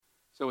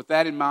So with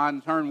that in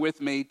mind, turn with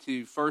me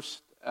to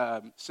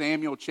 1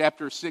 Samuel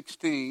chapter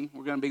 16.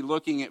 We're going to be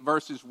looking at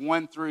verses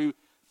 1 through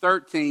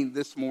 13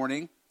 this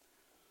morning.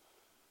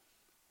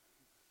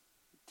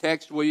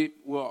 Text will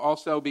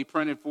also be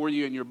printed for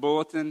you in your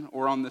bulletin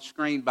or on the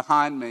screen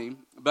behind me.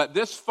 But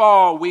this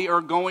fall, we are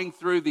going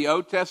through the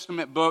Old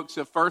Testament books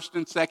of 1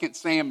 and 2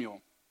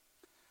 Samuel.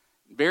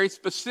 Very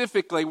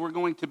specifically, we're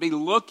going to be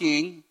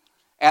looking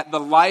at the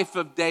life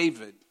of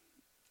David.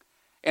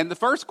 And the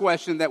first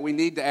question that we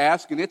need to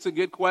ask, and it's a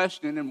good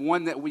question, and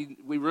one that we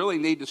really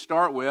need to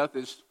start with,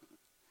 is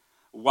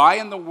why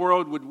in the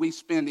world would we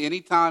spend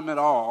any time at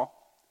all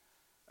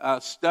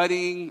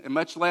studying, and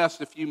much less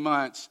a few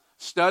months,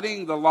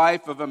 studying the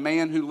life of a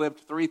man who lived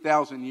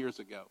 3,000 years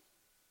ago?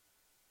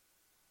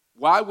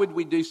 Why would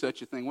we do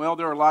such a thing? Well,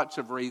 there are lots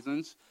of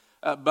reasons,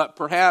 but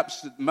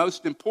perhaps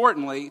most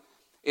importantly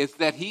is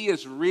that he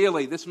is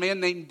really, this man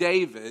named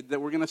David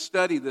that we're going to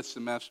study this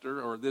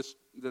semester or the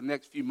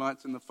next few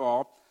months in the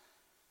fall,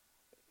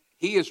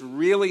 he is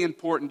really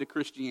important to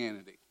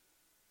Christianity.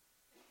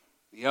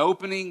 The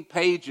opening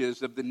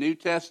pages of the New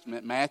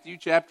Testament, Matthew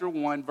chapter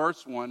 1,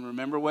 verse 1,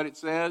 remember what it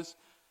says?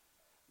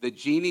 The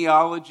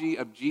genealogy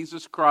of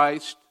Jesus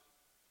Christ,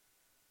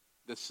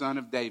 the son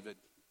of David.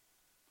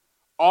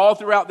 All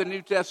throughout the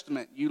New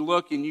Testament, you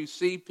look and you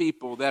see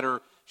people that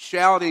are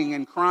shouting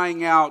and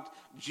crying out,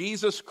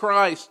 Jesus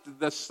Christ,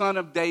 the son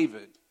of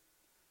David.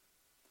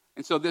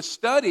 And so this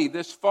study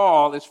this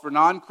fall is for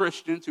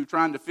non-Christians who are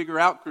trying to figure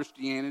out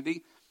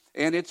Christianity,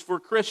 and it's for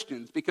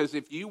Christians, because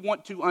if you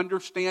want to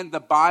understand the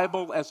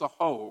Bible as a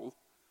whole,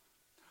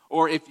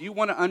 or if you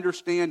want to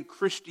understand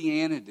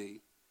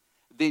Christianity,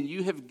 then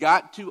you have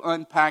got to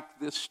unpack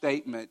this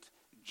statement,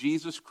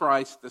 Jesus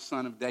Christ, the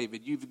son of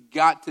David. You've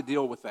got to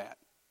deal with that.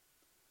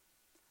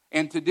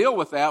 And to deal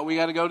with that, we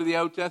got to go to the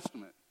Old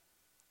Testament.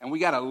 And we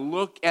got to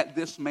look at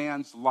this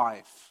man's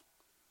life.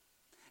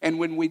 And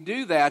when we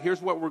do that,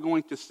 here's what we're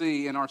going to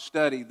see in our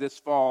study this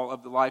fall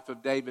of the life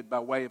of David by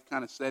way of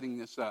kind of setting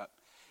this up.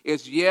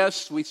 Is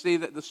yes, we see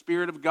that the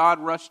Spirit of God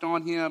rushed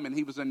on him and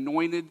he was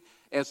anointed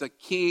as a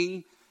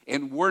king.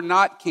 And we're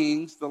not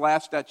kings, the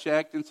last I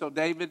checked. And so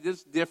David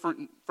is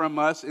different from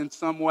us in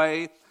some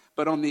way.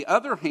 But on the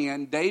other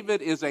hand,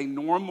 David is a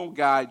normal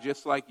guy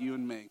just like you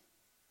and me.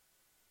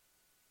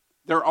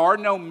 There are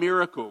no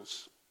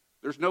miracles.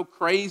 There's no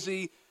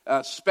crazy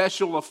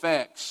special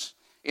effects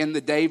in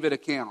the David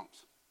account.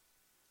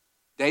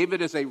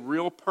 David is a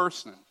real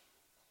person.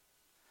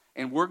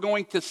 And we're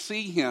going to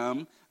see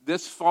him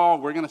this fall.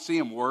 We're going to see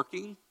him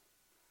working.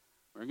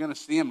 We're going to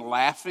see him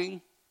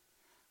laughing.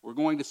 We're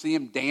going to see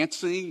him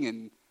dancing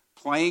and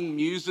playing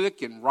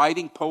music and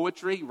writing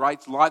poetry. He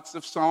writes lots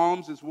of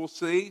psalms, as we'll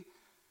see.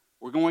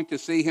 We're going to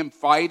see him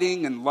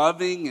fighting and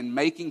loving and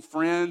making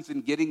friends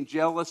and getting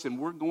jealous. And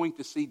we're going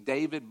to see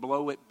David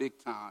blow it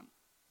big time.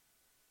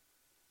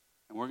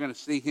 And we're going to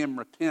see him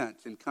repent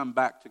and come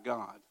back to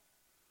God.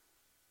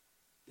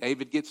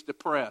 David gets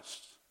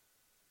depressed.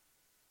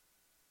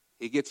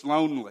 He gets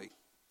lonely.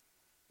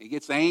 He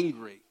gets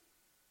angry.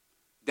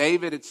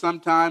 David at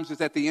sometimes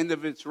is at the end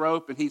of his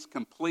rope and he's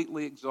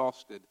completely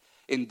exhausted.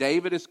 And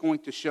David is going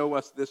to show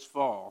us this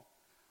fall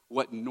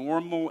what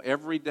normal,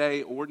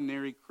 everyday,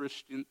 ordinary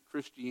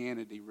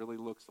Christianity really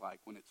looks like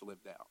when it's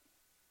lived out.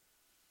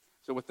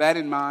 So with that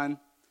in mind,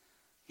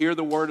 hear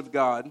the word of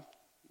God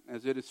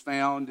as it is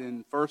found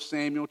in 1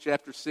 Samuel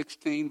chapter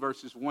 16,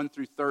 verses 1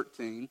 through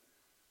 13.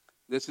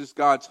 This is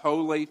God's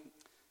holy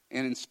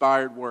and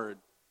inspired word.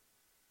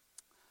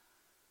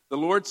 The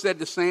Lord said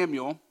to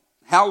Samuel,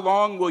 "How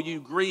long will you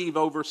grieve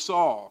over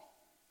Saul,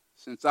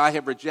 since I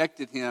have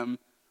rejected him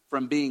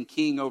from being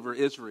king over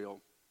Israel?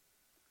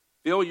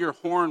 Fill your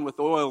horn with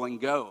oil and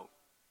go.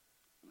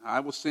 I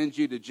will send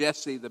you to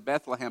Jesse the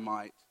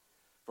Bethlehemite,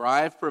 for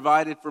I have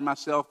provided for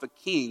myself a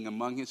king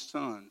among his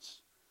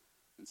sons."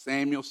 And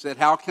Samuel said,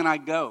 "How can I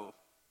go?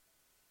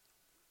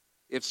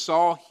 If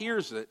Saul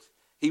hears it,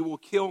 he will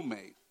kill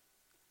me."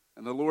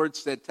 And the Lord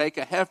said, "Take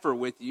a heifer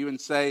with you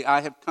and say, I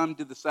have come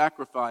to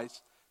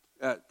sacrifice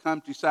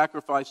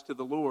to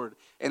the Lord,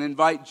 and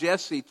invite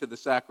Jesse to the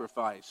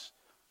sacrifice.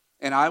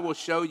 And I will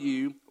show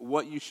you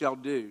what you shall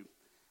do,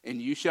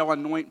 and you shall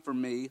anoint for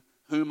me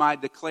whom I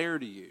declare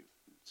to you."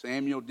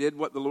 Samuel did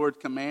what the Lord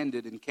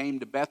commanded and came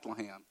to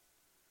Bethlehem.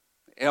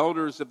 The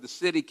elders of the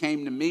city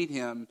came to meet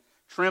him,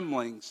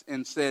 trembling,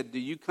 and said, "Do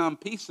you come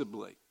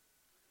peaceably?"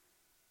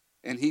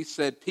 And he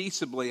said,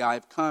 "Peaceably I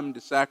have come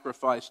to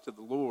sacrifice to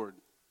the Lord.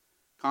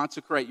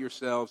 Consecrate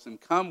yourselves and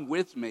come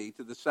with me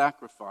to the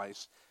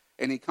sacrifice."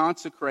 And he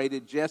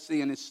consecrated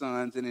Jesse and his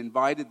sons and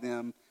invited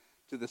them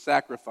to the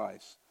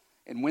sacrifice.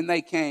 And when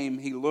they came,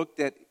 he looked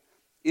at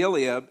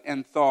Eliab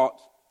and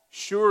thought,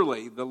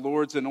 "Surely the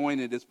Lord's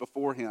anointed is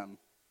before him."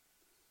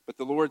 But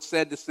the Lord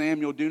said to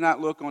Samuel, "Do not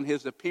look on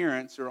his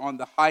appearance or on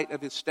the height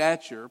of his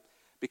stature,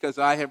 because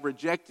I have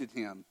rejected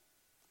him.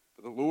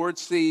 For the Lord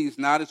sees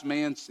not as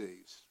man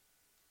sees.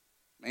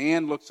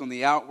 Man looks on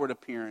the outward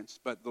appearance,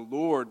 but the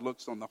Lord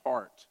looks on the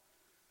heart."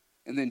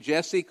 And then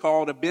Jesse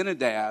called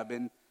Abinadab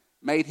and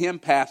made him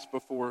pass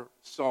before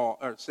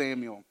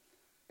Samuel.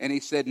 And he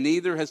said,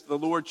 neither has the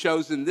Lord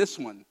chosen this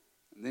one.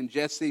 And then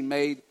Jesse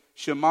made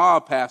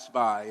Shammah pass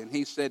by, and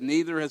he said,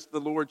 neither has the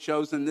Lord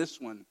chosen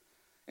this one.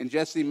 And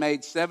Jesse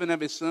made 7 of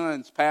his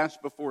sons pass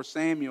before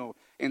Samuel.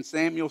 And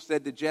Samuel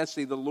said to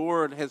Jesse, the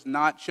Lord has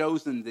not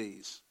chosen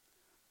these.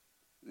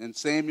 And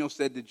Samuel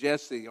said to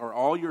Jesse, are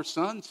all your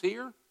sons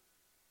here?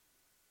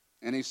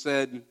 And he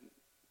said,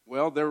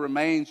 well, there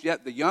remains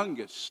yet the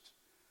youngest,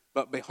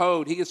 but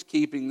behold, he is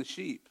keeping the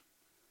sheep.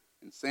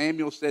 And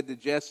Samuel said to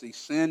Jesse,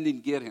 send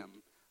and get him,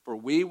 for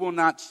we will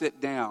not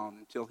sit down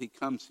until he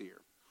comes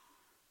here.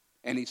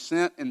 And he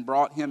sent and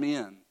brought him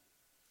in.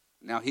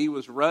 Now he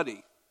was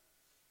ruddy,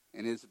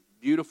 and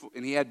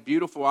he had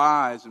beautiful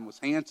eyes and was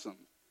handsome.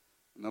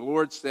 And the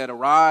Lord said,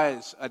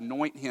 arise,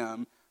 anoint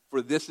him,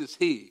 for this is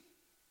he.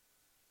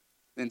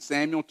 Then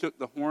Samuel took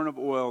the horn of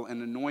oil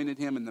and anointed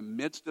him in the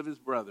midst of his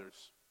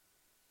brothers.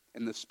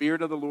 And the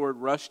Spirit of the Lord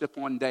rushed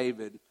upon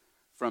David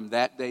from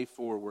that day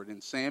forward.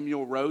 And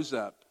Samuel rose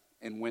up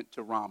and went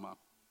to Ramah.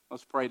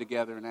 Let's pray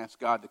together and ask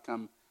God to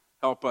come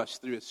help us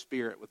through His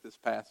Spirit with this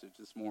passage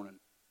this morning.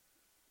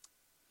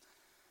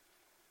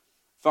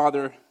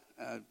 Father,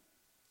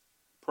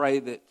 pray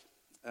that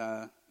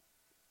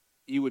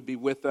you would be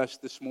with us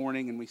this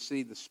morning, and we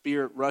see the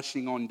Spirit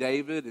rushing on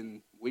David,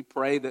 and we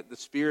pray that the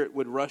Spirit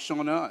would rush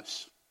on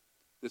us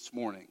this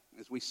morning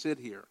as we sit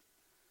here.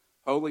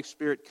 Holy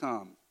Spirit,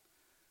 come.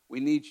 We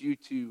need you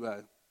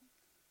to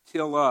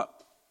till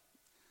up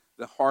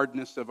the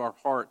hardness of our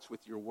hearts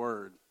with your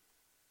word.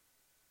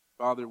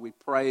 Father, we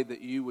pray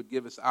that you would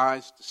give us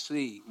eyes to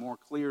see more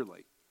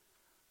clearly,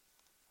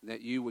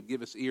 that you would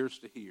give us ears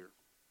to hear.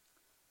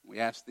 We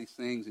ask these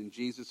things in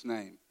Jesus'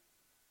 name.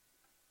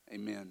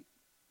 Amen.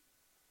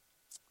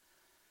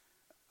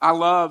 I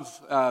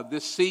love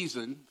this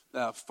season,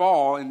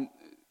 fall, and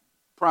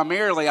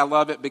primarily I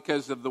love it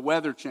because of the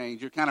weather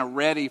change. You're kind of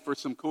ready for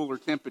some cooler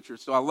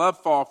temperatures. So I love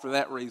fall for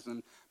that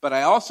reason. But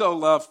I also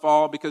love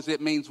fall because it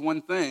means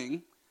one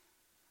thing: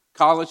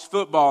 college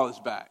football is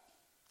back.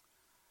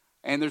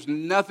 And there's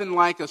nothing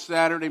like a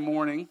Saturday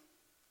morning,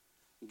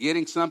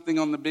 getting something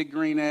on the Big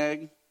Green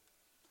Egg,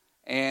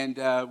 and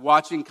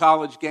watching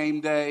College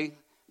Game Day,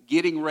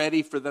 getting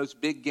ready for those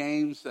big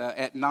games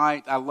at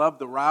night. I love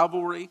the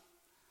rivalry.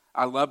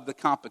 I love the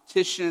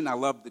competition. I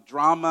love the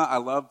drama. I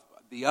love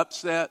the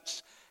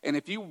upsets. And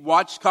if you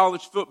watched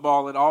college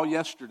football at all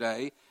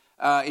yesterday,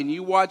 and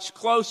you watched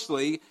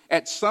closely,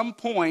 at some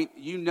point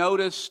you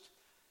noticed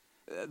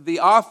the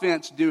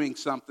offense doing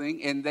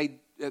something, and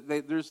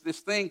there's this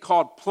thing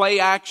called play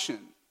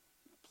action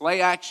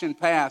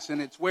pass,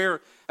 and it's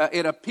where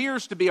it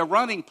appears to be a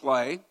running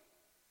play,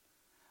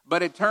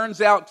 but it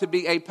turns out to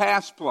be a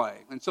pass play.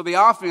 And so the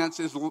offense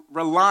is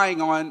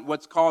relying on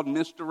what's called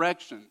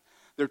misdirection.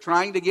 They're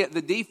trying to get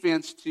the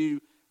defense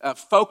to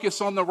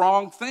focus on the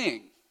wrong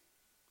thing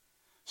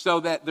so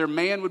that their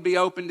man would be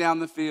open down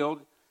the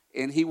field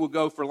and he will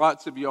go for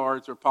lots of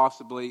yards or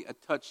possibly a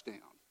touchdown.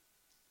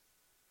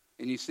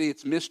 And you see,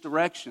 it's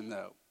misdirection,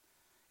 though.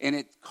 And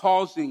it's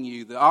causing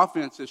you, the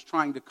offense is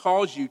trying to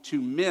cause you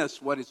to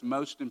miss what is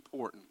most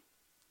important.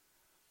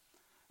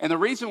 And the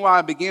reason why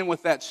I begin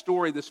with that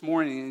story this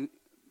morning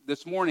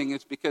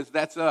is because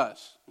that's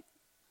us.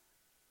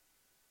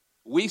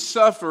 We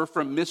suffer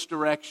from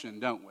misdirection,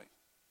 don't we?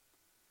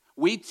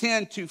 We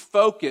tend to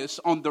focus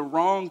on the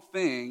wrong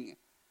thing,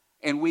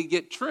 and we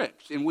get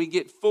tricked, and we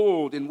get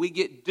fooled, and we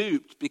get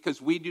duped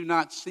because we do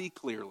not see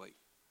clearly.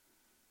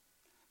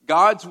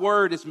 God's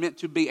word is meant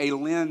to be a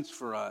lens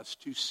for us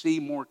to see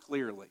more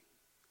clearly.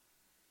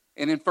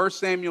 And in 1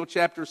 Samuel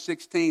chapter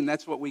 16,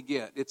 that's what we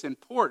get. It's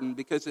important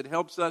because it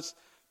helps us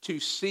to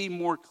see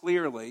more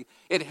clearly.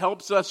 It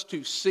helps us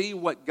to see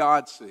what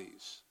God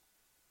sees.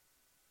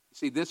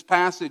 See, this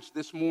passage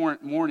this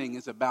morning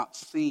is about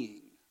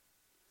seeing.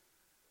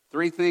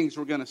 3 things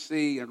we're going to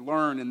see and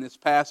learn in this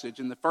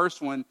passage. And the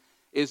first one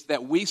is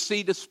that we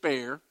see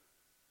despair.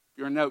 If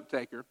you're a note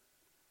taker,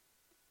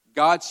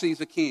 God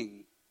sees a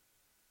king.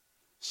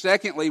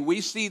 Secondly,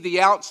 we see the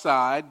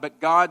outside,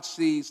 but God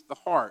sees the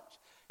heart.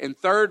 And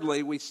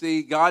thirdly, we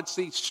see God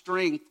sees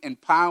strength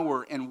and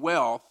power and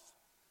wealth,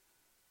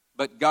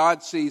 but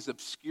God sees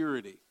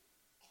obscurity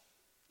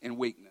and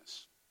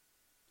weakness.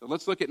 So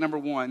let's look at number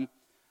 1.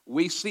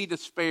 We see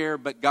despair,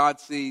 but God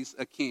sees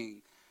a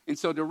king. And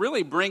so to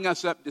really bring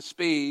us up to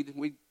speed,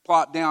 we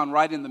plop down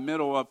right in the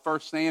middle of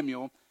 1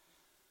 Samuel.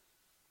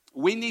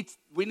 We need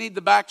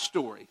the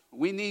backstory.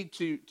 We need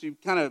to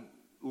kind of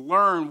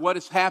learn what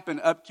has happened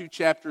up to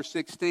chapter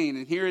 16.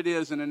 And here it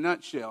is in a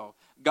nutshell.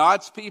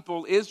 God's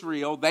people,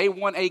 Israel, they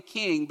want a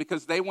king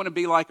because they want to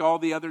be like all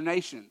the other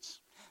nations.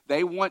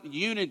 They want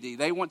unity.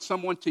 They want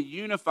someone to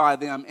unify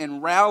them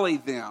and rally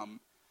them.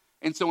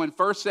 And so in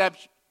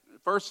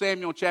 1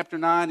 Samuel chapter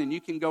 9, and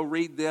you can go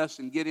read this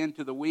and get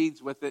into the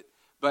weeds with it,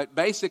 but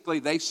basically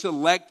they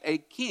select a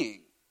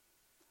king.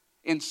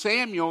 In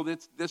Samuel,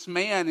 this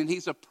man, and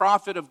he's a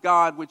prophet of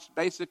God, which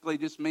basically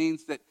just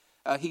means that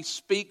he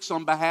speaks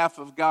on behalf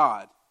of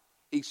God.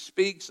 He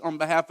speaks on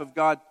behalf of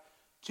God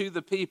to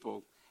the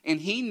people. And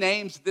he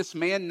names this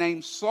man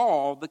named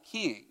Saul the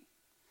king.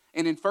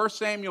 And in 1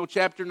 Samuel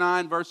chapter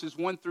 9, verses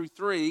 1 through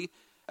 3,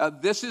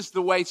 this is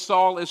the way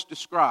Saul is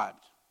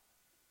described.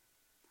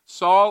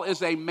 Saul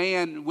is a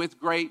man with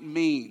great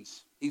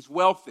means. He's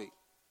wealthy.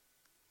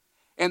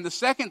 And the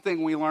second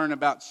thing we learn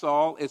about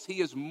Saul is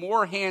he is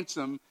more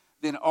handsome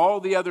than all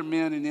the other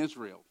men in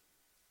Israel.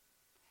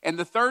 And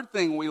the third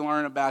thing we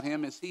learn about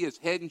him is he is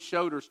head and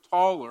shoulders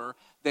taller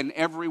than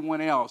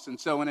everyone else. And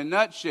so in a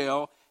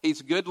nutshell,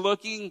 he's good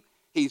looking,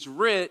 he's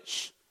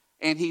rich,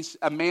 and he's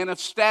a man of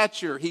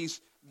stature.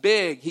 He's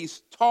big,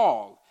 he's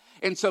tall.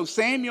 And so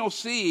Samuel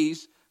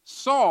sees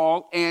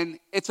Saul, and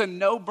it's a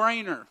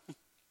no-brainer.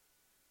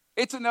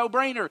 It's a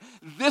no-brainer.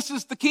 This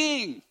is the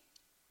king.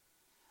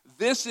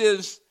 This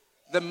is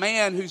the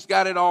man who's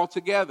got it all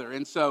together.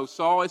 And so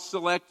Saul is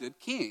selected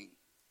king.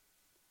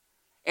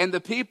 And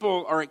the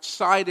people are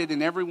excited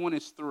and everyone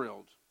is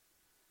thrilled.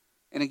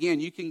 And again,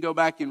 you can go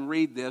back and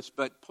read this,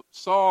 but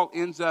Saul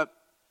ends up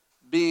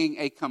being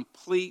a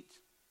complete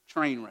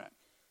train wreck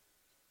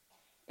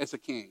as a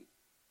king.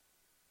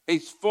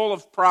 He's full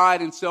of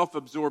pride and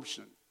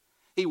self-absorption.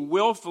 He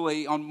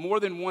willfully, on more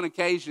than one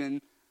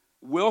occasion,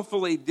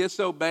 willfully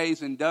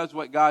disobeys and does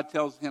what God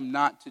tells him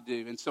not to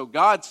do. And so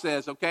God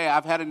says, okay,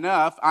 I've had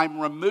enough. I'm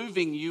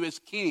removing you as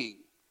king,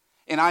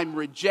 and I'm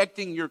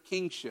rejecting your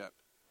kingship.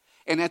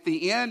 And at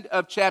the end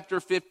of chapter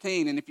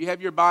 15, and if you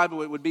have your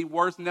Bible, it would be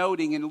worth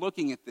noting and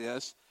looking at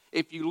this.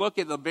 If you look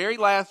at the very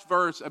last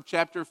verse of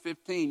chapter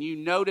 15, you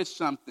notice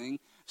something.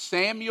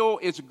 Samuel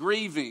is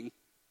grieving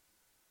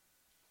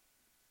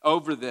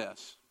over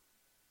this.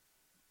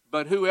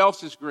 But who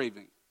else is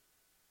grieving?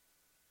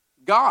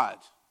 God.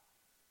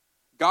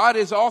 God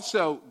is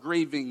also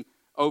grieving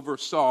over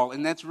Saul,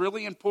 and that's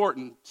really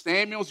important.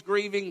 Samuel's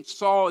grieving,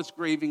 Saul is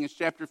grieving as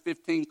chapter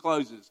 15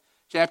 closes.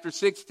 Chapter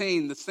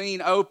 16, the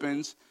scene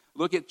opens.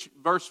 Look at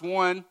verse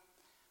 1.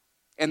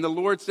 And the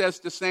Lord says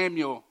to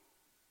Samuel,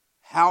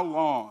 how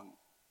long,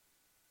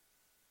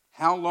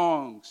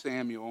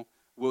 Samuel,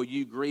 will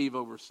you grieve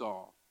over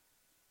Saul?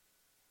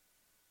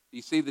 Do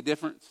you see the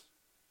difference?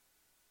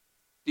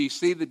 Do you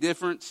see the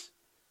difference?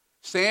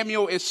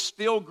 Samuel is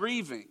still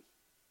grieving.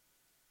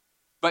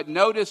 But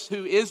notice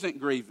who isn't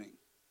grieving.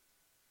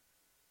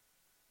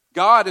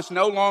 God is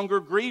no longer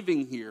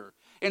grieving here.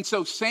 And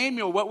so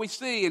Samuel, what we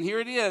see, and here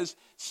it is,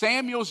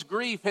 Samuel's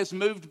grief has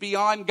moved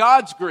beyond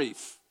God's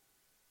grief.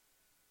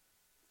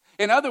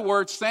 In other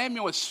words,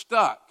 Samuel is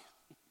stuck.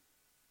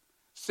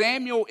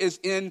 Samuel is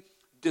in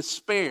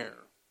despair.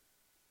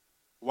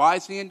 Why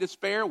is he in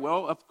despair?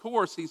 Well, of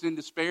course he's in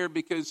despair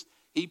because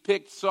he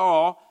picked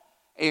Saul,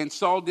 and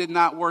Saul did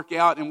not work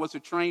out and was a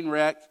train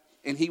wreck,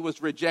 and he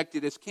was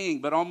rejected as king.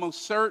 But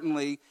almost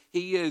certainly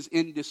he is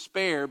in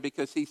despair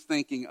because he's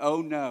thinking,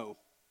 oh no,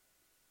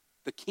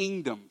 the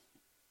kingdom.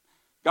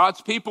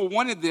 God's people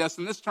wanted this,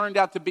 and this turned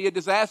out to be a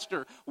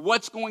disaster.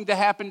 What's going to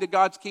happen to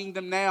God's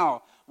kingdom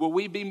now? Will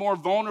we be more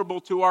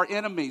vulnerable to our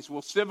enemies?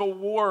 Will civil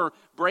war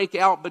break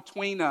out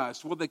between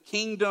us? Will the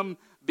kingdom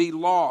be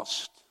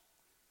lost?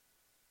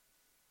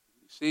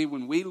 You see,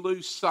 when we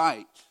lose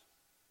sight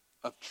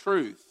of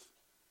truth,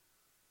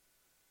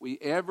 we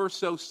ever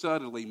so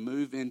subtly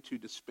move into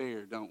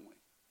despair, don't we?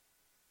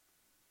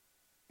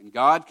 And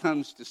God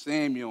comes to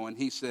Samuel and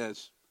he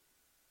says,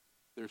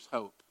 there's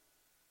hope.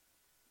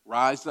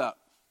 Rise up.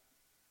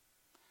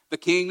 The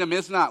kingdom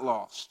is not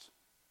lost.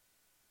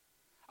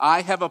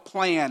 I have a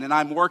plan and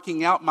I'm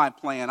working out my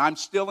plan. I'm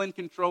still in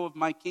control of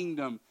my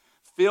kingdom.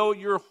 Fill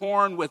your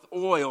horn with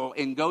oil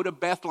and go to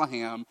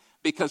Bethlehem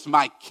because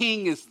my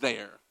king is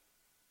there.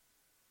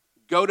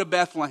 Go to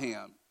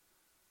Bethlehem.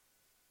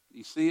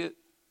 You see it?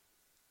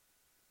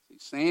 See,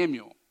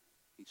 Samuel,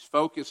 he's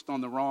focused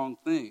on the wrong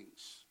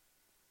things.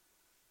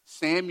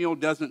 Samuel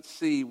doesn't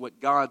see what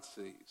God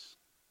sees.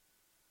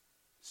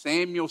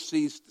 Samuel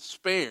sees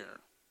despair,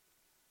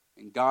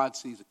 and God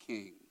sees a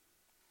king.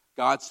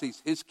 God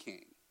sees his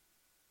king.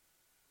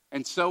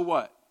 And so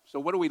what? So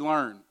what do we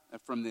learn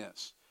from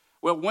this?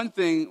 Well, one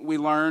thing we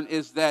learn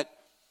is that,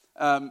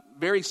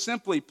 very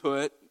simply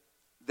put,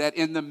 that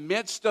in the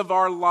midst of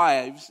our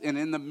lives and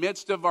in the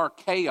midst of our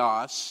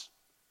chaos,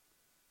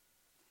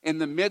 in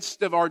the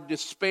midst of our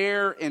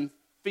despair and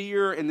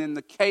fear and in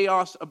the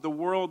chaos of the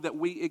world that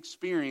we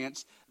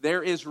experience,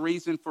 there is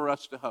reason for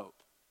us to hope.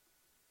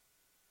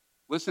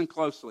 Listen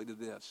closely to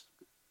this,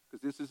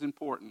 because this is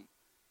important.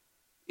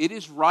 It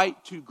is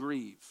right to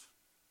grieve.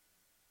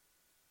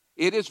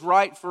 It is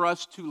right for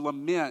us to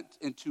lament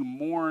and to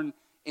mourn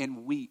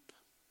and weep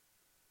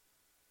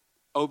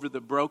over the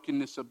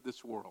brokenness of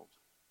this world.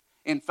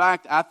 In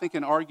fact, I think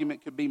an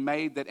argument could be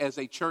made that as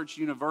a church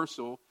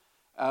universal,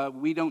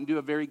 we don't do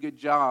a very good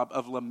job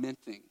of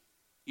lamenting.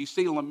 You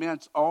see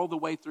laments all the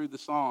way through the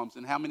Psalms,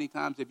 and how many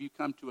times have you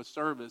come to a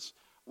service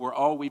where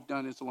all we've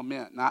done is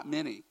lament? Not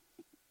many.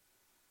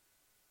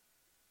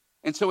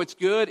 And so it's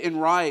good and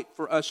right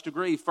for us to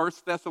grieve. 1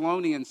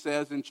 Thessalonians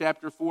says in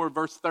chapter 4,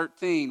 verse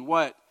 13,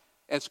 what?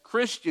 As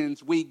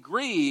Christians, we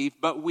grieve,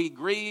 but we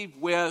grieve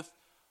with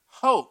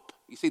hope.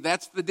 You see,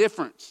 that's the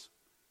difference.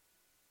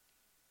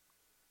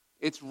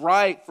 It's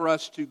right for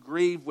us to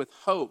grieve with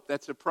hope.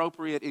 That's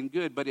appropriate and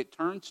good, but it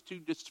turns to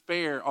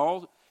despair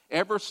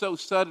ever so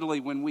subtly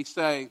when we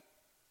say,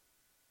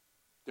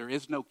 there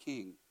is no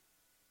king.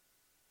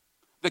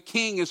 The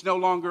king is no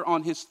longer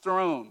on his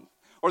throne,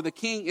 or the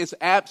king is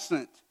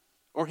absent,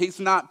 or he's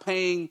not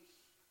paying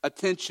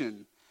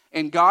attention.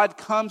 And God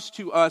comes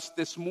to us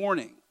this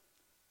morning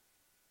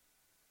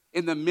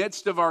in the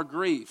midst of our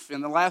grief.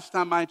 And the last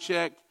time I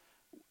checked,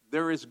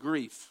 there is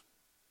grief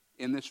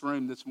in this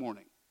room this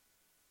morning.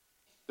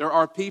 There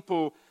are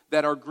people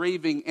that are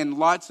grieving in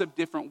lots of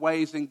different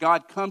ways, and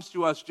God comes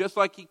to us just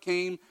like he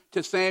came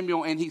to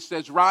Samuel, and he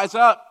says, rise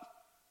up,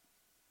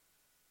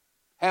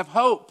 have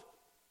hope,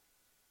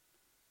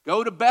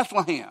 go to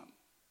Bethlehem,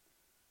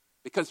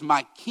 because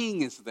my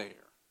king is there.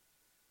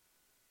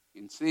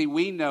 And see,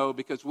 we know,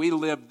 because we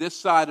live this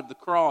side of the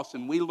cross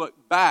and we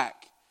look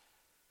back,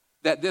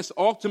 that this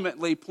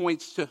ultimately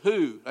points to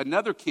who?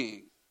 Another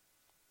king.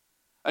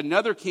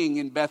 Another king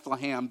in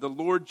Bethlehem, the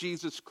Lord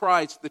Jesus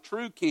Christ, the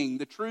true king,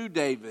 the true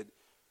David.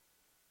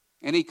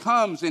 And he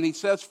comes and he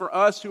says for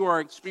us who are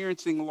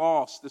experiencing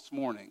loss this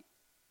morning,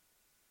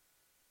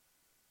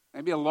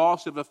 maybe a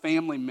loss of a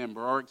family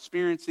member, or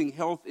experiencing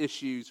health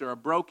issues, or a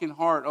broken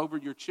heart over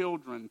your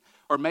children,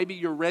 or maybe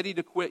you're ready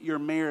to quit your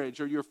marriage,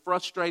 or you're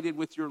frustrated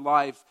with your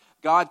life,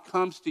 God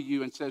comes to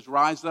you and says,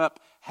 rise up,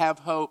 have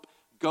hope,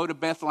 go to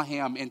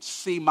Bethlehem and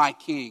see my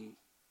king.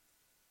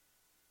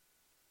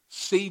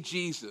 See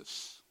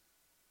Jesus.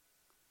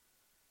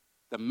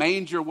 The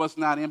manger was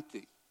not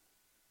empty.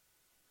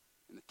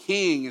 And the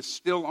king is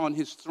still on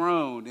his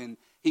throne, and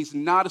he's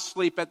not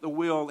asleep at the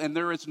wheel, and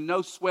there is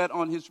no sweat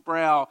on his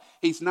brow.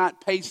 He's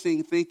not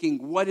pacing,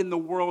 thinking, what in the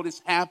world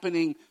is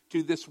happening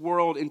to this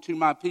world and to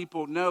my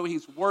people? No,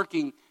 he's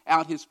working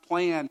out his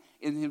plan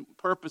and his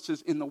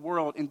purposes in the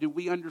world. And do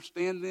we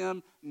understand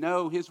them?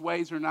 No, his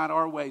ways are not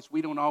our ways.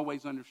 We don't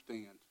always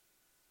understand.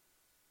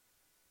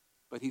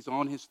 But he's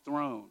on his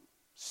throne.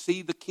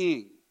 See the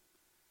king.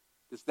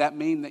 Does that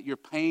mean that your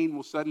pain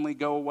will suddenly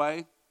go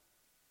away?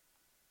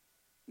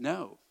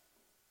 No.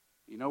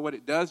 You know what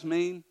it does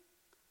mean?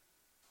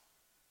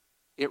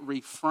 It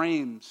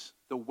reframes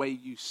the way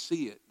you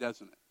see it,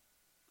 doesn't it?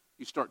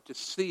 You start to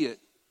see it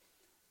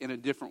in a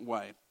different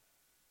way.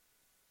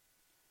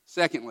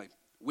 Secondly,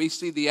 we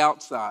see the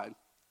outside.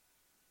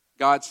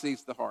 God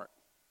sees the heart.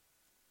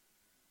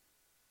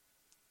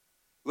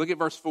 Look at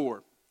verse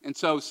 4. And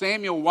so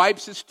Samuel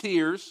wipes his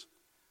tears,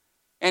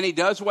 and he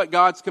does what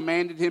God's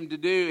commanded him to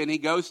do, and he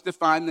goes to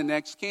find the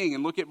next king.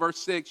 And look at verse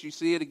 6. You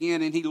see it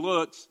again, and he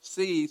looks,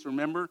 sees,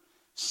 remember,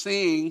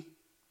 seeing.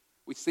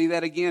 We see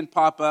that again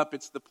pop up.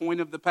 It's the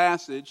point of the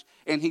passage.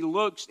 And he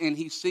looks and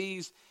he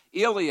sees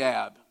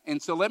Eliab.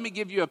 And so let me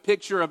give you a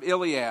picture of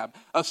Eliab.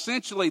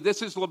 Essentially,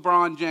 this is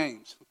LeBron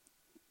James.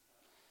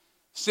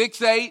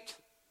 6'8",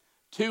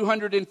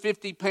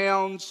 250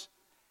 pounds,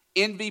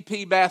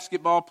 MVP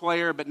basketball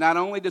player. But not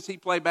only does he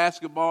play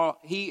basketball,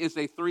 he is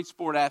a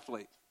three-sport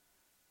athlete.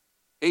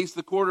 He's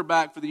the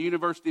quarterback for the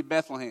University of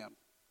Bethlehem.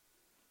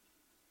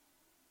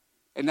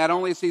 And not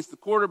only is he the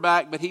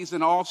quarterback, but he's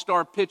an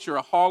all-star pitcher,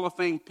 a Hall of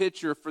Fame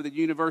pitcher for the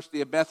University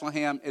of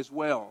Bethlehem as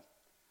well.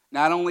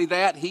 Not only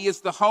that, he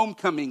is the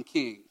homecoming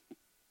king.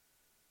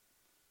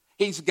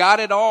 He's got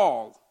it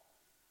all.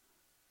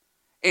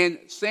 And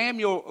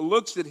Samuel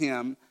looks at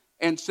him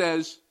and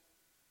says,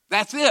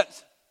 that's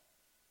it.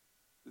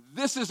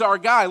 This is our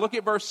guy. Look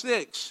at verse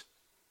 6.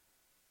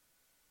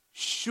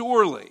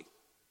 Surely,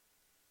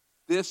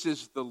 this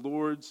is the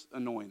Lord's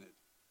anointed.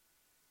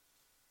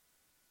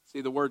 See,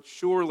 the word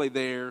surely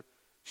there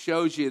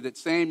shows you that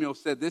Samuel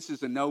said this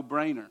is a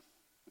no-brainer.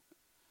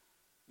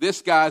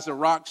 This guy's a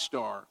rock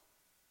star.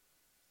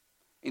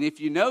 And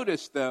if you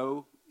notice,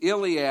 though,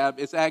 Eliab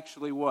is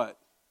actually what?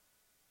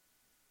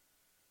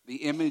 The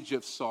image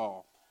of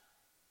Saul.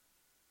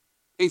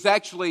 He's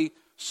actually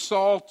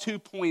Saul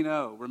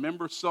 2.0.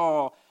 Remember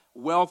Saul,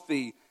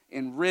 wealthy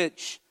and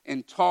rich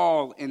and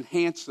tall and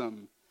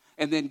handsome.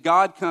 And then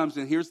God comes,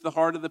 and here's the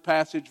heart of the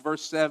passage,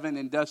 verse 7,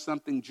 and does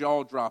something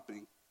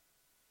jaw-dropping.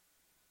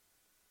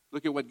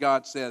 Look at what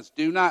God says.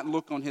 Do not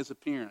look on his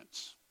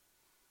appearance.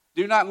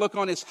 Do not look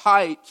on his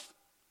height,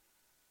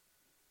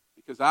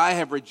 because I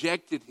have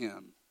rejected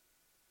him.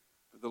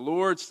 For the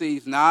Lord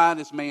sees not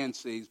as man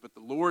sees, but the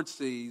Lord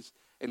sees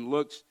and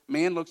looks.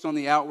 Man looks on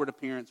the outward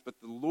appearance, but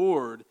the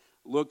Lord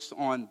looks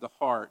on the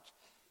heart.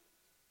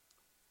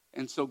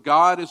 And so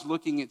God is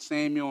looking at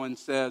Samuel and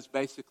says,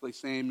 basically,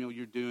 Samuel,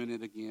 you're doing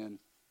it again.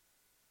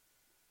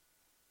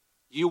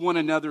 You want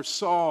another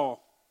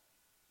Saul.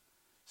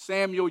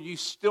 Samuel, you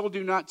still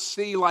do not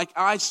see like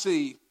I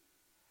see,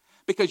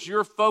 because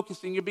you're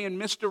focusing, you're being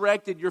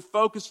misdirected, you're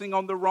focusing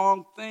on the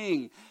wrong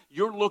thing.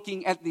 You're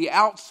looking at the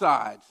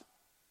outside,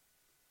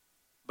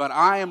 but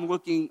I am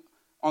looking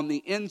on the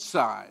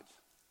inside.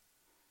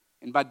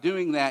 And by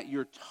doing that,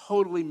 you're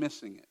totally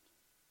missing it.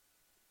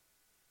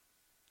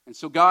 And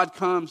so God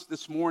comes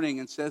this morning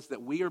and says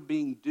that we are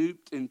being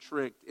duped and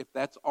tricked if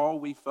that's all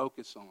we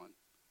focus on,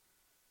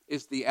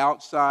 is the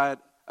outside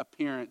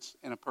appearance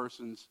in a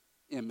person's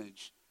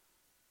image.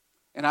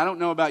 And I don't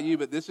know about you,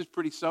 but this is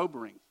pretty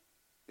sobering.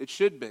 It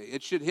should be.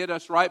 It should hit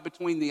us right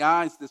between the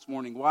eyes this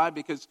morning. Why?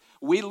 Because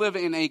we live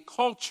in a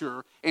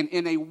culture and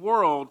in a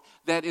world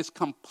that is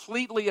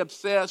completely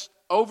obsessed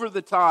over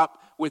the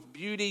top with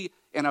beauty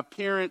and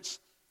appearance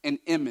and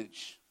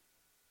image.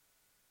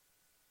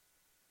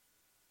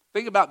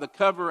 Think about the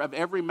cover of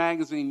every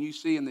magazine you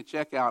see in the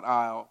checkout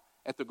aisle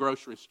at the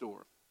grocery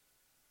store.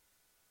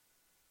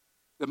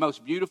 The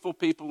most beautiful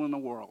people in the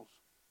world.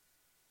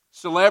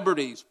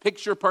 Celebrities,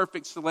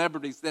 picture-perfect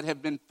celebrities that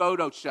have been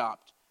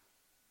photoshopped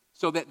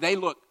so that they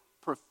look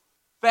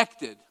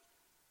perfected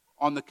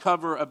on the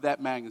cover of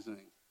that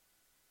magazine.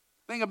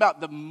 Think about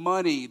the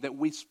money that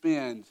we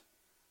spend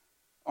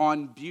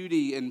on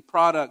beauty and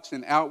products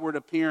and outward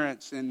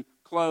appearance and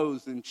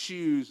clothes and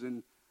shoes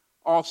and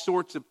all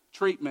sorts of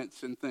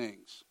treatments and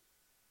things.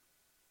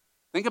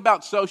 Think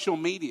about social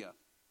media.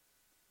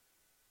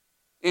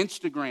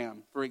 Instagram,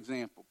 for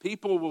example.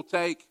 People will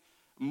take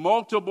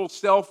multiple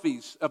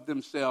selfies of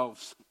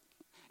themselves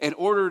in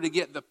order to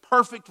get the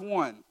perfect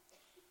one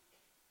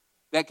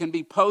that can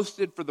be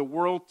posted for the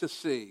world to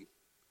see,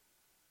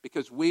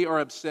 because we are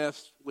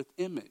obsessed with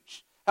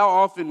image. How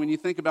often when you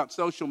think about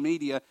social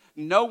media,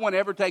 no one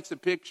ever takes a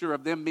picture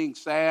of them being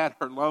sad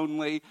or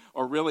lonely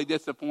or really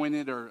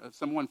disappointed, or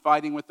someone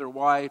fighting with their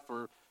wife,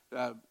 or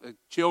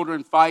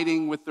children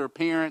fighting with their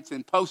parents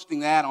and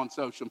posting that on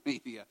social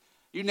media.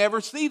 You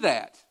never see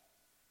that.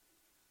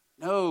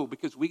 No,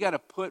 because we got to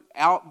put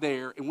out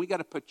there and we got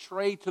to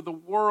portray to the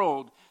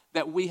world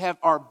that we have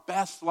our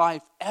best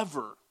life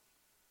ever.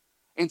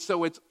 And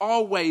so it's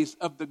always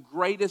of the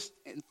greatest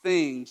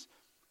things.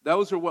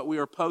 Those are what we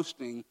are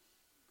posting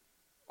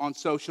on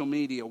social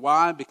media.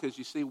 Why? Because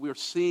you see, we're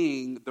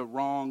seeing the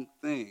wrong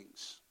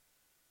things.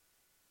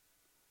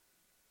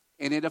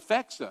 And it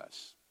affects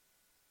us.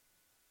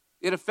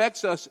 It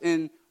affects us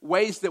in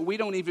ways that we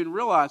don't even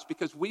realize,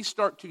 because we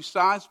start to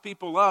size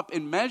people up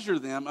and measure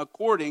them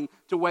according to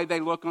the way they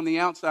look on the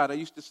outside. I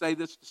used to say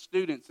this to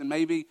students, and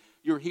maybe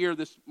you're here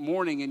this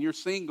morning and you're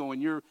single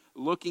and you're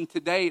looking to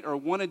date or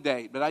want to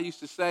date. But I used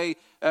to say,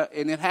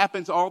 and it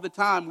happens all the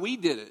time, we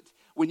did it.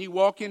 When you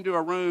walk into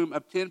a room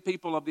of 10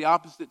 people of the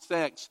opposite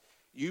sex,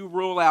 you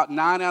rule out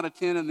 9 out of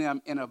 10 of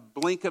them in a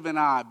blink of an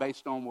eye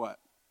based on what?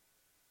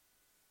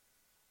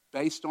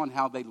 Based on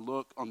how they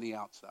look on the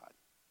outside.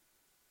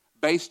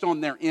 Based on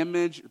their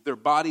image, their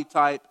body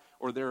type,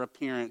 or their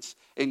appearance.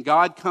 And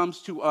God comes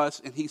to us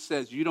and he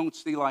says, you don't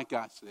see like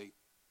I see.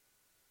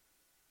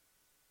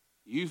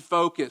 You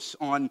focus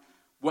on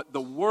what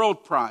the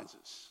world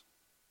prizes.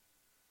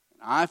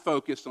 And I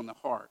focus on the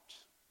heart.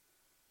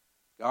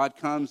 God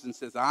comes and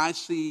says, I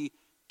see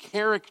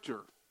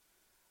character.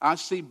 I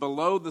see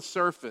below the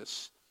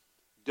surface.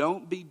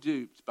 Don't be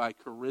duped by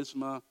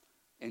charisma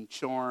and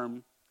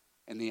charm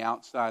and the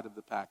outside of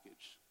the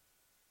package.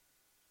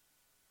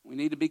 We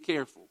need to be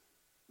careful.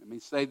 Let me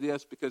say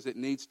this because it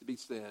needs to be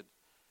said.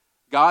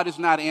 God is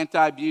not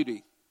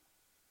anti-beauty,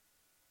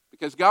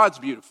 because God's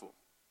beautiful.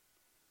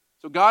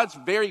 So God's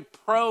very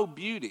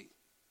pro-beauty.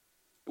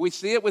 We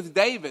see it with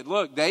David.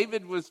 Look,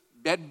 David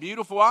had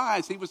beautiful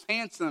eyes. He was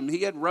handsome.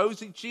 He had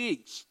rosy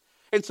cheeks.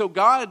 And so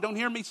God, don't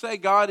hear me say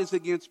God is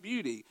against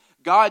beauty.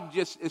 God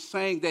just is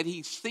saying that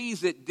he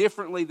sees it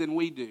differently than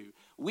we do.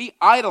 We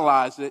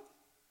idolize it.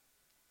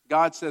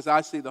 God says,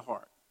 I see the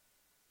heart.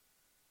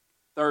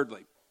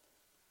 Thirdly,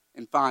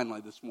 and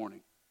finally this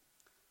morning,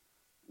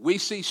 we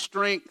see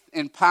strength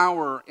and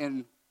power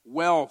and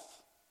wealth,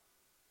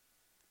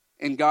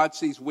 and God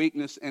sees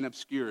weakness and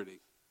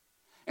obscurity.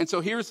 And so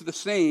here's the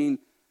scene.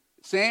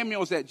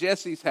 Samuel's at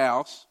Jesse's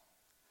house,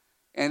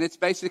 and it's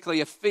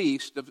basically a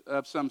feast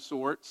of some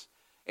sorts,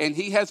 and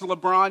he has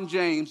LeBron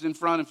James in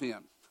front of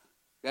him.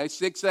 Okay,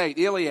 6'8",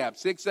 Eliab,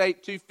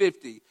 6'8",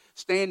 250,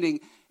 standing,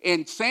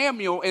 and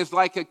Samuel is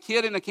like a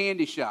kid in a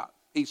candy shop.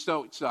 He's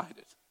so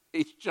excited.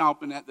 He's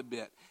chomping at the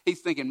bit. He's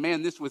thinking,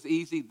 man, this was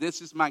easy.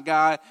 This is my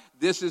guy.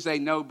 This is a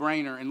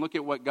no-brainer. And look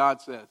at what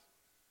God says.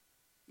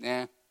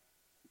 Nah,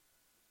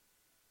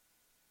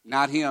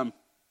 not him.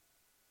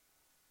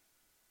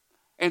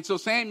 And so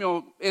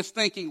Samuel is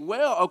thinking,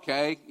 well,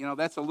 okay,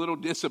 that's a little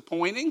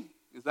disappointing,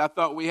 because I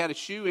thought we had a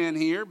shoe in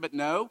here, but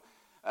no.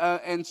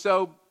 And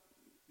so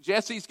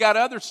Jesse's got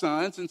other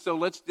sons, and so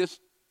let's just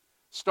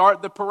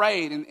start the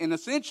parade. And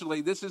essentially,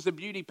 this is a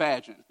beauty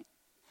pageant.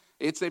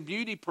 It's a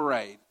beauty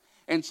parade.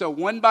 And so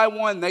one by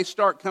one, they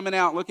start coming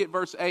out. Look at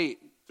verse 8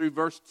 through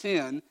verse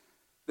 10.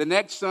 The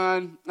next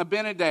son,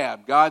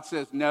 Abinadab. God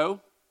says, no.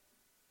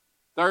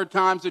 Third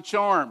time's a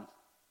charm.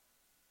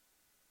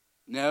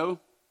 No.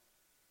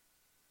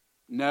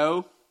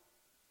 No.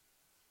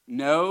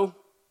 No.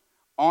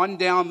 On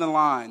down the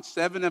line,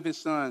 7 of his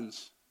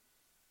sons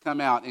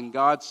come out, and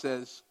God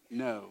says,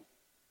 no.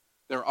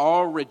 They're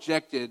all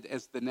rejected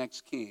as the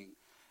next king.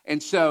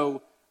 And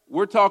so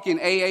we're talking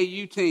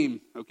AAU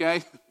team,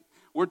 okay?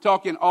 We're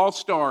talking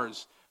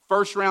all-stars,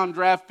 first-round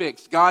draft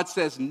picks. God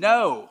says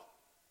no.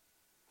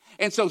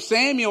 And so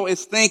Samuel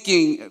is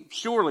thinking,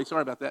 Samuel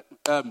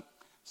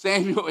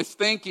is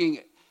thinking,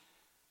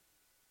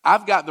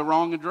 I've got the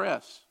wrong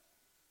address.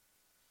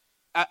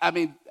 I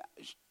mean,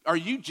 Are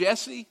you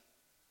Jesse?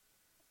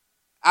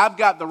 I've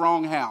got the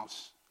wrong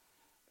house.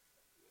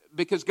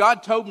 Because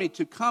God told me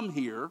to come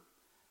here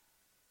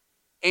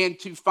and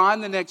to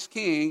find the next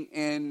king.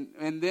 And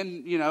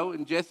then,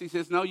 and Jesse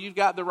says, no, you've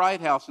got the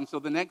right house. And so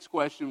the next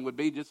question would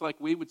be, just like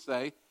we would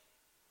say,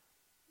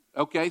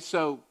 okay,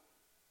 so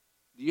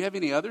do you have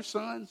any other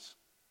sons?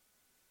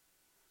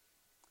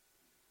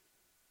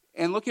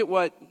 And look at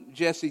what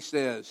Jesse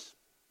says.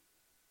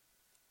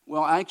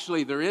 Well,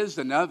 actually, there is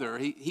another.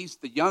 He's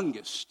the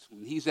youngest.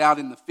 And he's out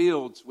in the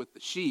fields with the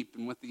sheep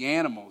and with the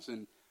animals.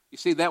 And you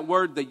see that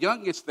word, the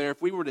youngest there,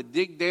 if we were to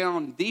dig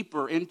down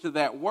deeper into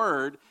that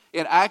word,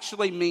 it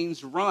actually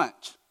means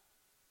runt.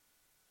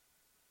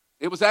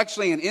 It was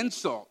actually an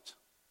insult.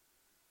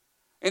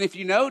 And if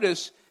you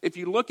notice, if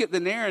you look at the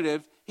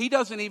narrative, he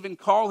doesn't even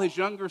call his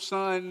younger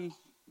son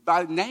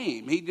by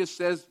name. He just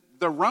says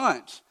the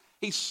runt.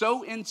 He's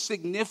so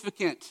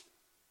insignificant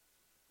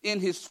in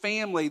his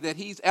family that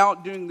he's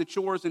out doing the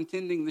chores and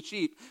tending the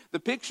sheep. The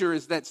picture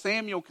is that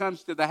Samuel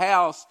comes to the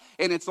house,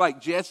 and it's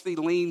like Jesse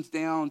leans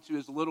down to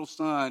his little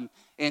son,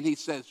 and he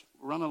says,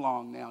 run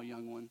along now,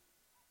 young one.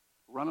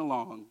 Run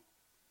along.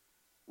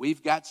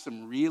 We've got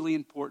some really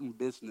important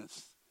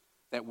business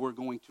that we're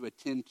going to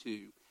attend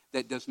to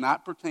that does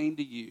not pertain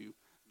to you.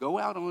 Go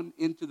out on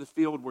into the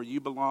field where you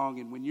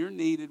belong, and when you're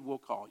needed, we'll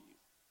call you.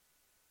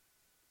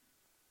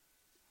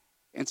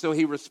 And so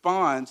he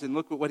responds, and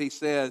look at what he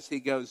says. He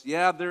goes,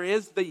 yeah, there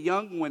is the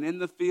young one in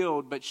the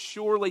field, but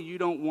surely you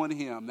don't want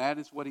him. That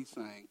is what he's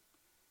saying.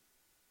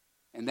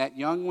 And that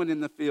young one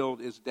in the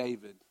field is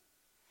David.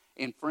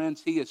 And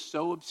friends, he is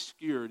so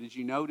obscure. Did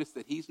you notice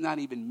that he's not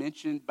even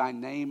mentioned by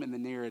name in the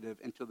narrative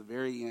until the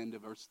very end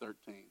of verse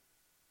 13?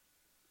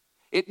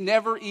 It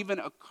never even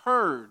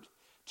occurred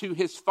to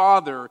his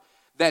father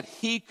that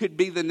he could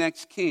be the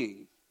next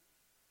king.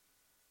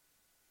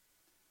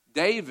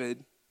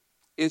 David's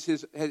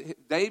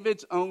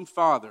own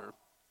father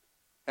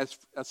has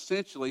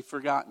essentially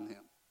forgotten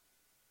him.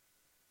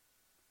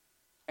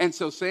 And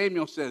so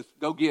Samuel says,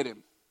 go get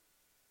him.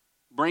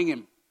 Bring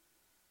him.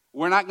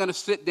 We're not going to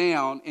sit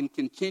down and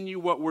continue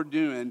what we're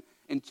doing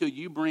until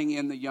you bring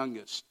in the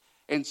youngest.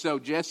 And so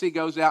Jesse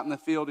goes out in the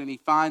field and he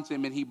finds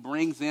him and he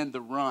brings in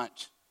the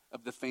runt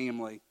of the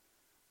family.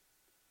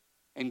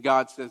 And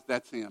God says,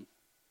 that's him.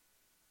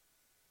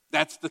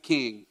 That's the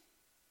king.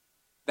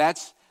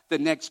 That's the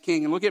next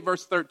king. And look at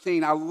verse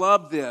 13. I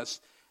love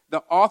this. The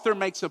author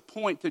makes a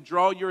point to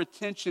draw your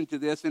attention to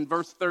this in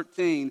verse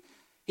 13.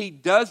 He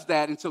does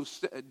that. And so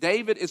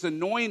David is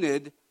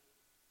anointed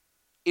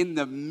in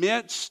the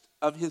midst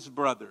of his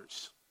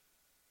brothers.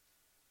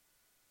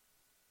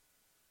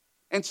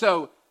 And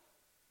so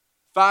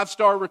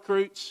 5-star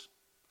recruits,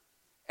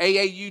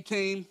 AAU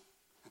team,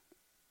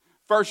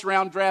 first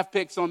round draft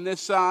picks on this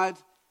side,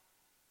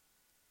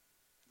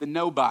 the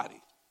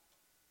nobody,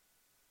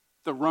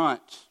 the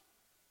runt,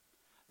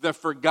 the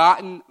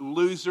forgotten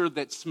loser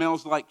that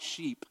smells like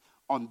sheep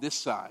on this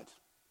side.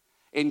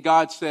 And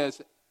God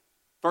says,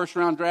 first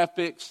round draft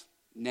picks,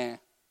 nah.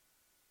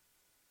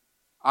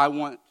 I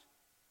want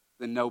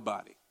the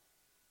nobody.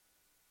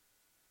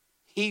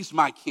 He's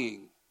my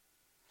king.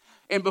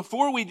 And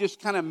before we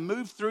just kind of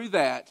move through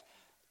that,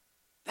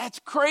 that's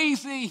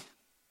crazy.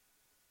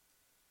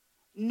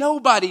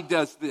 Nobody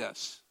does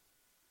this.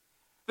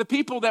 The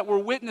people that were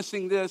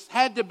witnessing this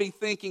had to be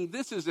thinking,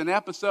 this is an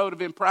episode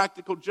of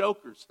Impractical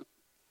Jokers.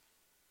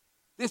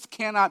 This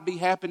cannot be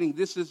happening.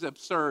 This is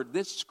absurd.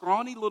 This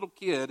scrawny little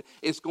kid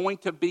is going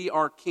to be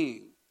our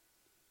king.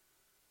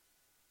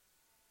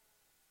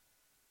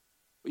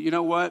 But you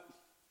know what?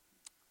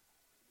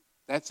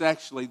 That's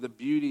actually the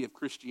beauty of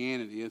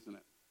Christianity, isn't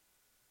it?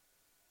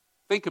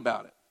 Think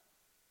about it.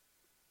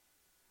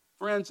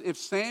 Friends, if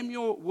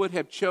Samuel would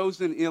have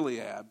chosen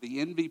Eliab,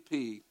 the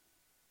MVP,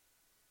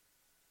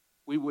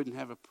 we wouldn't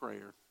have a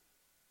prayer.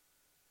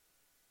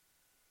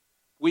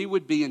 We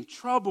would be in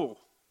trouble.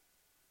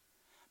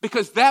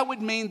 Because that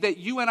would mean that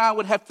you and I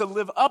would have to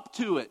live up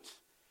to it.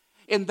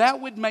 And that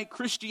would make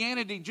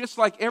Christianity just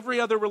like every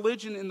other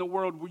religion in the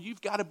world where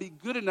you've got to be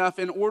good enough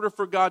in order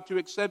for God to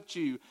accept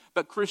you.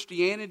 But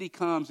Christianity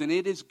comes and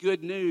it is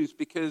good news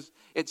because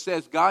it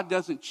says God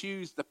doesn't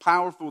choose the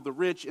powerful, the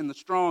rich, and the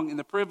strong, and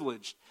the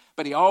privileged.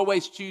 But he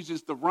always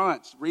chooses the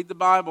runts. Read the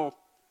Bible.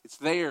 It's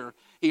there.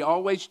 He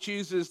always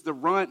chooses the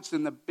runts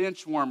and the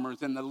bench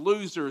warmers and the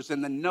losers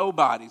and the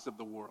nobodies of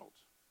the world.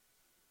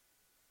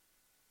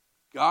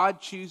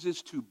 God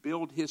chooses to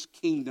build his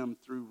kingdom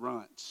through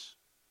runts.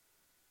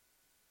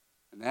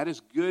 And that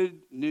is good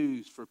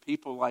news for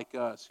people like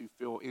us who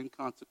feel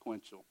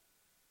inconsequential,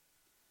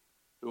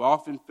 who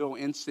often feel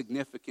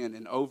insignificant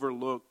and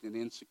overlooked and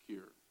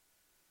insecure.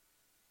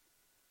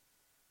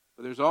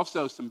 But there's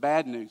also some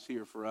bad news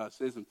here for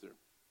us, isn't there?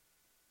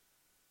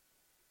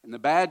 And the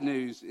bad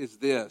news is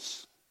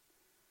this,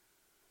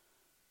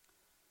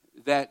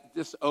 that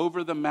this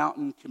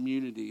over-the-mountain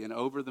community and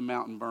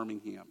over-the-mountain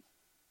Birmingham,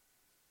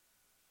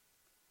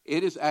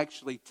 it is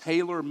actually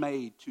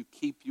tailor-made to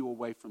keep you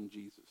away from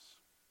Jesus.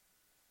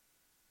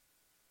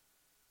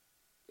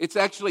 It's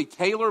actually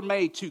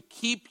tailor-made to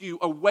keep you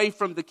away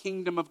from the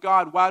kingdom of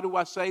God. Why do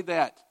I say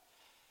that?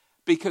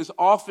 Because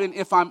often,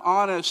 if I'm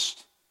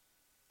honest,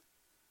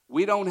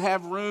 we don't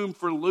have room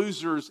for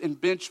losers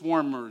and bench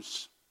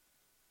warmers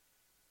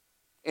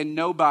and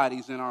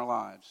nobodies in our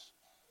lives.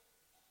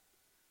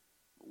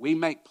 We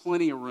make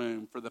plenty of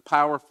room for the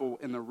powerful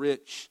and the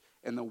rich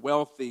and the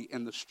wealthy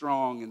and the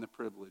strong and the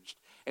privileged.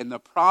 And the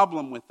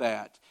problem with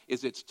that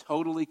is it's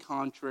totally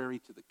contrary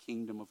to the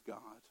kingdom of God.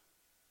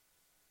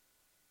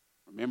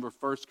 Remember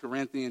 1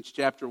 Corinthians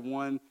chapter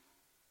 1,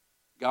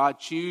 God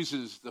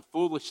chooses the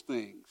foolish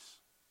things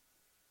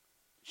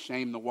to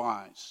shame the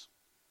wise.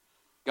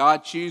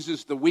 God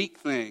chooses the weak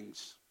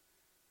things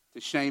to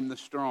shame the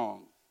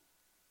strong.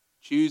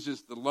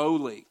 Chooses the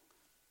lowly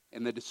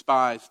and the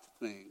despised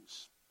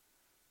things.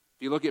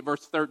 If you look at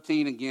verse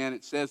 13 again,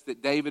 it says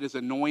that David is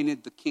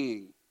anointed the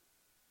king.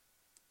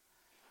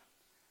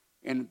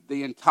 And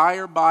the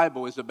entire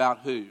Bible is about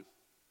who?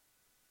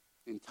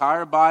 The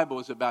entire Bible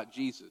is about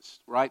Jesus,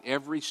 right?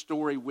 Every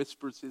story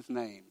whispers his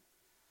name.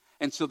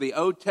 And so the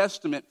Old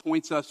Testament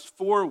points us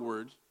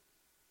forward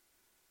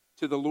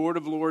to the Lord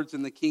of Lords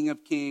and the King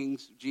of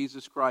Kings,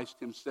 Jesus Christ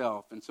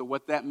himself. And so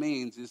what that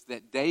means is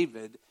that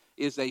David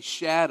is a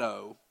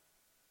shadow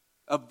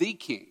of the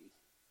King,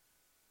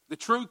 the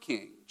true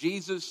King,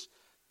 Jesus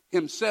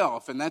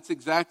himself. And that's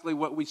exactly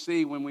what we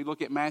see when we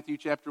look at Matthew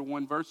chapter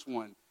 1, verse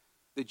 1.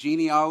 The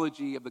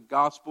genealogy of the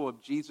gospel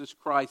of Jesus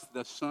Christ,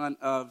 the son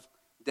of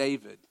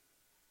David.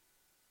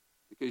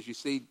 Because you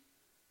see,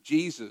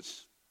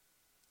 Jesus,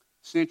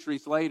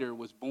 centuries later,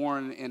 was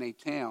born in a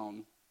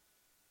town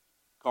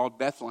called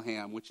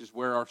Bethlehem, which is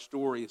where our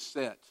story is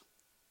set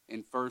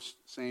in 1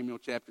 Samuel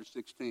chapter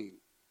 16.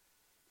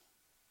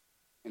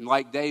 And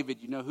like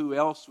David, you know who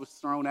else was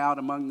thrown out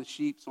among the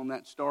sheep on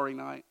that starry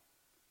night?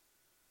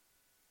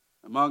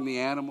 Among the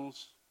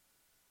animals?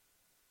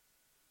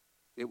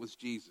 It was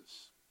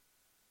Jesus.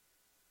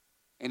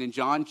 And in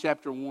John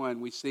chapter 1,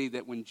 we see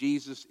that when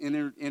Jesus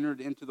entered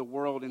into the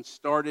world and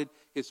started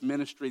his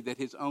ministry, that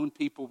his own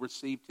people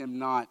received him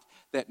not,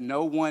 that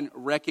no one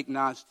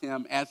recognized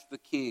him as the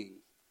king.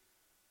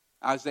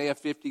 Isaiah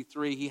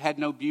 53, he had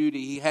no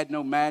beauty, he had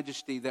no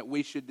majesty that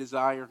we should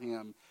desire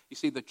him. You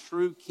see, the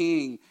true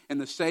king and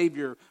the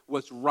Savior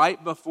was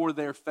right before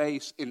their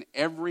face, and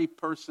every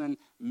person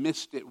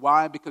missed it.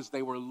 Why? Because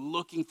they were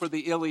looking for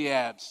the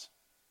Eliabs.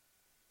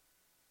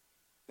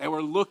 They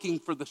were looking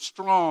for the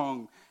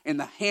strong and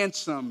the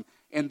handsome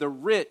and the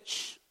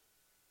rich.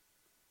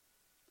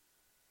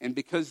 And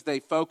because they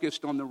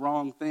focused on the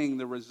wrong thing,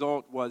 the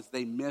result was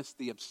they missed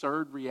the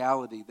absurd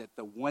reality that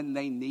the one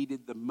they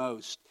needed the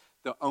most,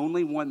 the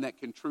only one that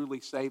can truly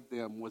save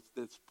them, was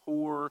this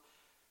poor,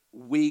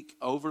 weak,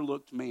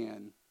 overlooked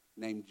man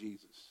named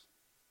Jesus.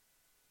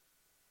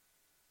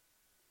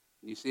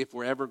 You see, if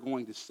we're ever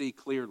going to see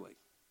clearly,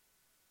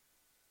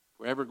 if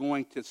we're ever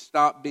going to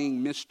stop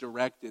being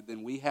misdirected,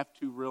 then we have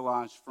to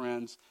realize,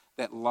 friends,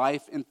 that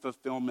life and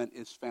fulfillment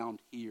is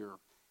found here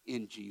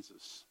in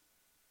Jesus.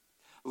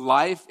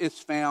 Life is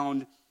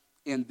found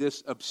in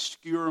this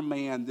obscure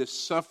man, this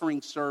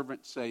suffering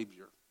servant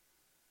Savior.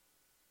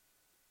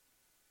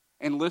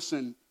 And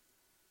listen,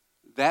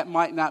 that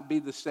might not be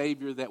the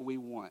Savior that we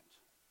want.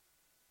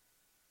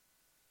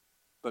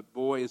 But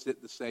boy, is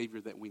it the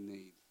Savior that we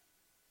need.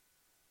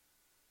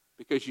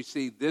 Because you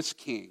see, this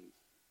King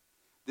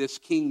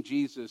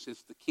Jesus,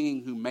 is the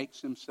King who makes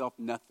himself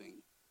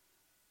nothing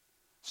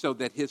so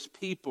that his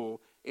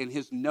people and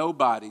his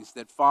nobodies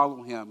that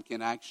follow him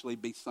can actually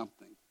be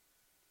something.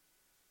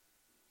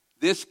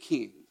 This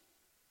King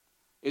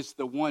is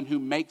the one who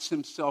makes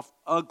himself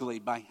ugly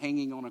by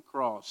hanging on a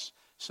cross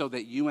so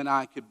that you and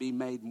I could be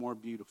made more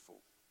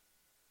beautiful.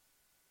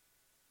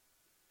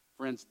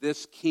 Friends,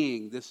 this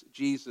King, this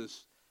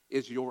Jesus,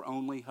 is your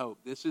only hope.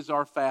 This is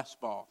our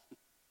fastball.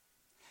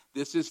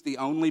 This is the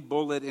only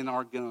bullet in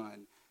our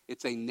gun.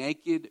 It's a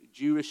naked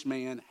Jewish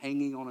man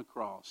hanging on a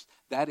cross.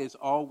 That is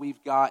all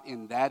we've got,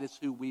 and that is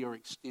who we are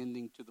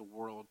extending to the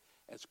world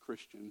as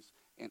Christians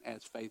and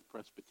as Faith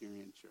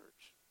Presbyterian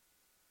Church.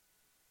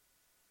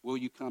 Will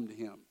you come to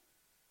him?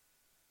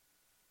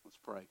 Let's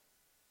pray.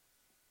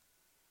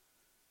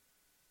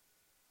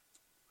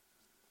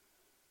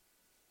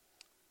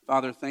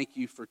 Father, thank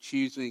you for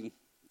choosing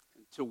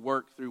to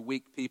work through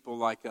weak people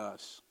like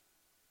us.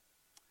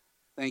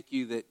 Thank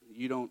you that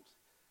you don't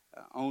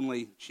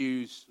only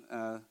choose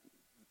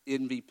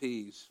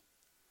MVPs.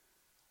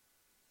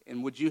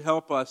 And would you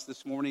help us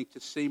this morning to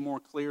see more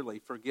clearly?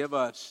 Forgive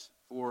us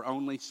for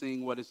only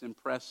seeing what is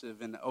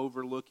impressive and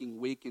overlooking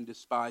weak and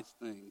despised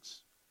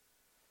things.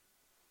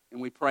 And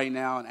we pray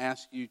now and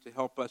ask you to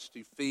help us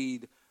to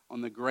feed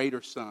on the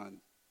greater Son,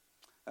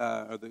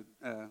 or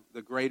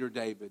the greater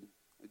David,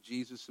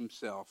 Jesus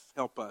himself.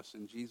 Help us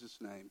in Jesus'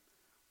 name.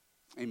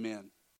 Amen.